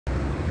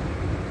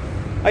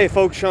Hiya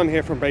folks, Sean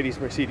here from Bradys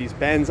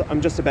Mercedes-Benz.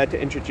 I'm just about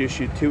to introduce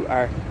you to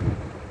our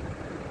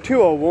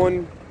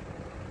 201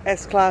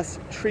 S-Class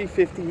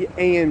 350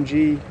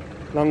 AMG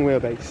long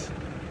wheelbase.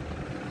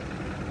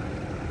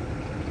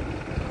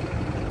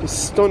 This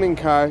stunning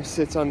car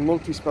sits on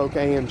multi-spoke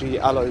AMG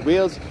alloy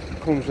wheels,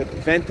 comes with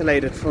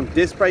ventilated front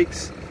disc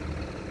brakes.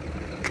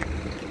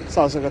 It's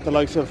also got the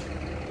likes of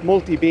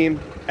multi-beam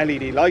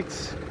LED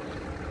lights,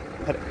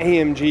 that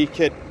AMG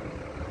kit,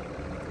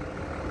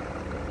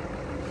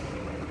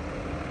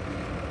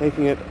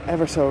 making it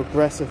ever so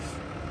aggressive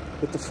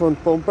with the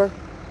front bumper.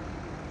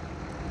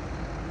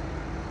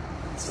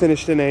 It's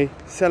finished in a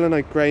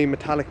selenite grey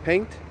metallic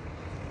paint.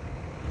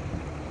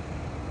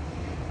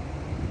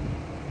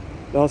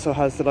 It also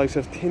has the likes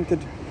of tinted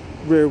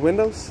rear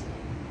windows.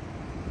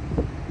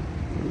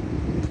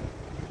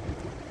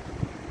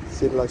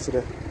 See the likes of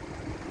the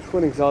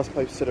twin exhaust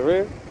pipes to the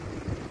rear.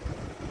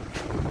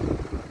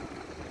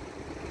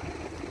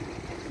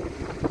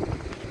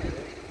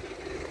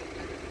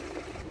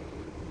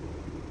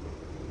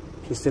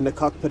 Just in the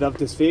cockpit of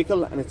this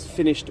vehicle, and it's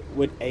finished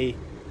with a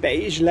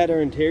beige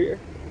leather interior.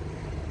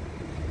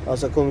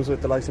 Also comes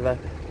with the likes of a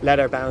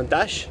leather bound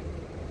dash,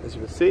 as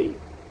you will see.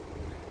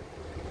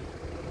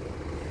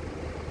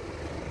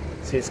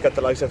 See, it's got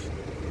the likes of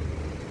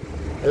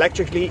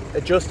electrically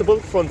adjustable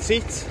front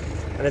seats,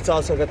 and it's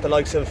also got the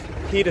likes of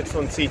heated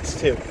front seats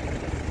too.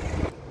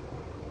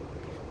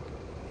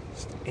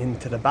 Just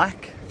into the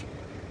back,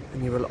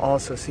 and you will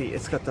also see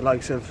it's got the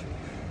likes of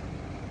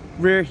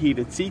rear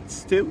heated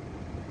seats too.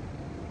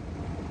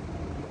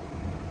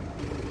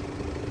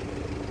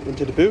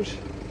 Into the boot,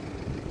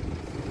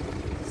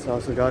 it's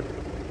also got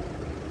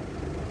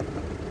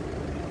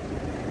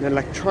an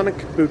electronic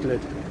boot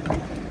lid.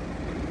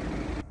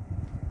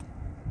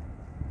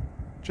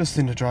 Just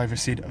in the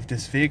driver's seat of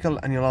this vehicle,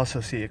 and you'll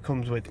also see it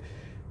comes with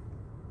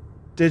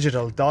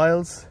digital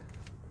dials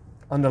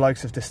on the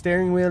likes of the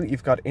steering wheel.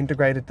 You've got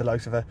integrated the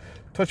likes of a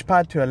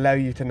touchpad to allow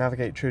you to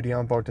navigate through the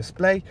onboard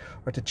display,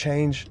 or to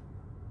change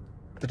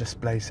the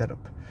display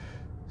setup.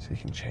 So you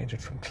can change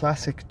it from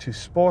classic to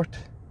sport.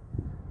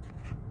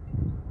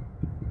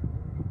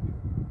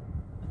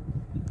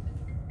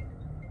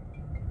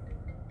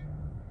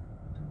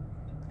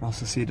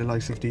 Also see the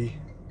likes of the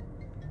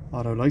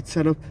auto light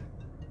setup,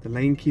 the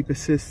lane keep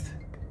assist.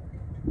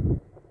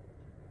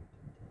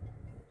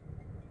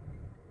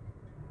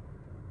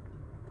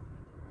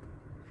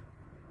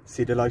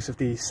 See the likes of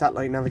the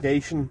satellite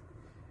navigation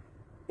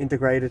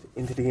integrated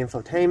into the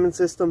infotainment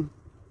system.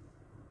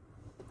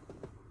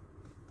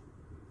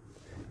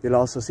 You'll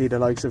also see the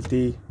likes of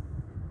the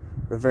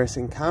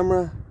reversing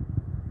camera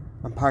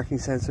and parking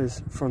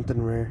sensors front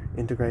and rear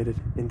integrated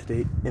into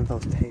the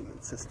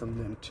infotainment system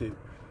then too.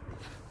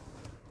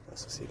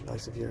 Also see the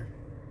likes of your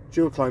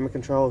dual climate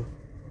control,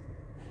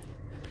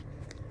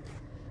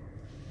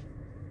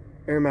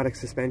 aromatic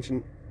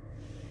suspension.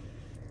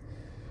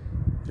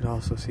 You'll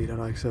also see the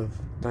likes of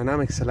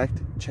dynamic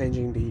select,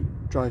 changing the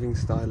driving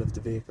style of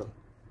the vehicle.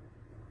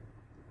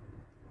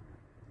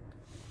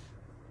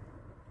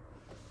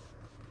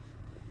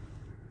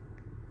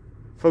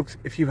 Folks,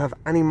 if you have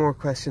any more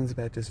questions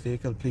about this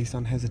vehicle, please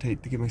don't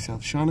hesitate to give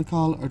myself Sean a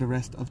call or the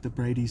rest of the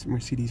Bradys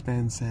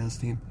Mercedes-Benz sales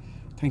team.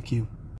 Thank you.